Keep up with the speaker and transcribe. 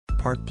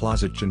Park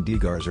Plaza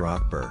Chandigarh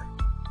Zirakpur.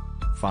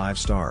 5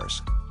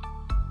 stars.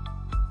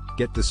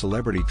 Get the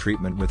celebrity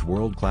treatment with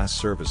world-class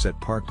service at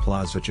Park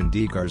Plaza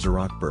Chandigarh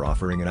Zirakpur,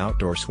 offering an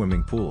outdoor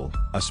swimming pool,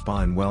 a spa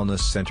and wellness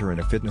center and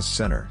a fitness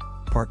center.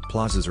 Park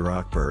Plaza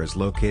Zirakpur is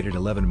located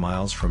 11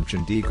 miles from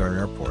Chandigarh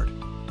Airport.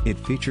 It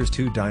features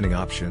 2 dining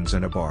options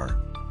and a bar.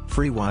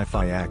 Free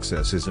Wi-Fi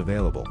access is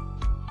available.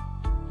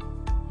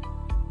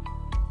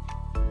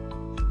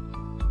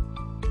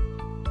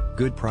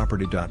 Good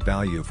property.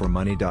 Value for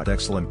money.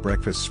 Excellent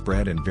breakfast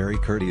spread and very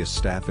courteous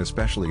staff,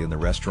 especially in the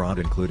restaurant,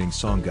 including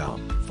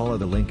Sangam. Follow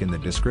the link in the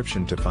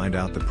description to find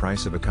out the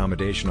price of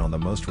accommodation on the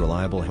most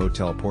reliable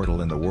hotel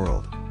portal in the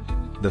world.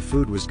 The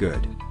food was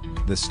good.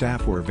 The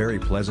staff were very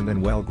pleasant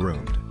and well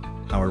groomed.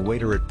 Our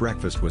waiter at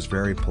breakfast was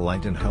very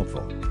polite and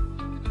helpful.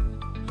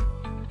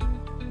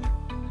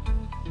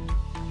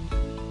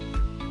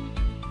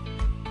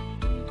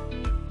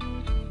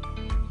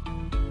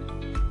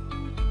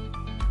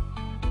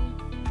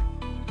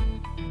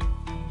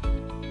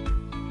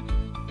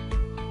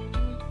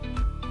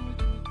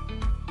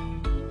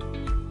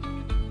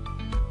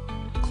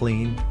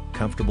 Clean,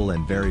 comfortable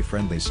and very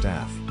friendly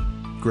staff.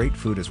 Great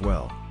food as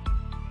well.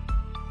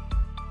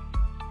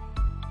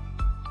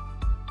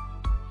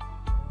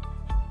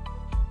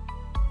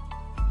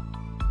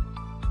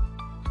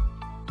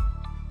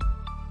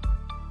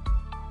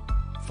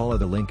 Follow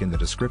the link in the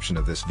description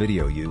of this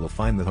video. You will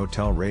find the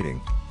hotel rating,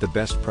 the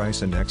best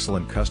price and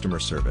excellent customer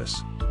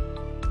service.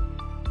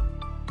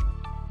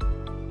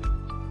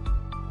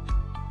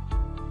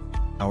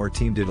 Our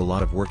team did a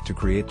lot of work to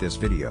create this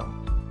video.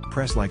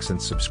 Press likes and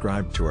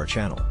subscribe to our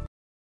channel.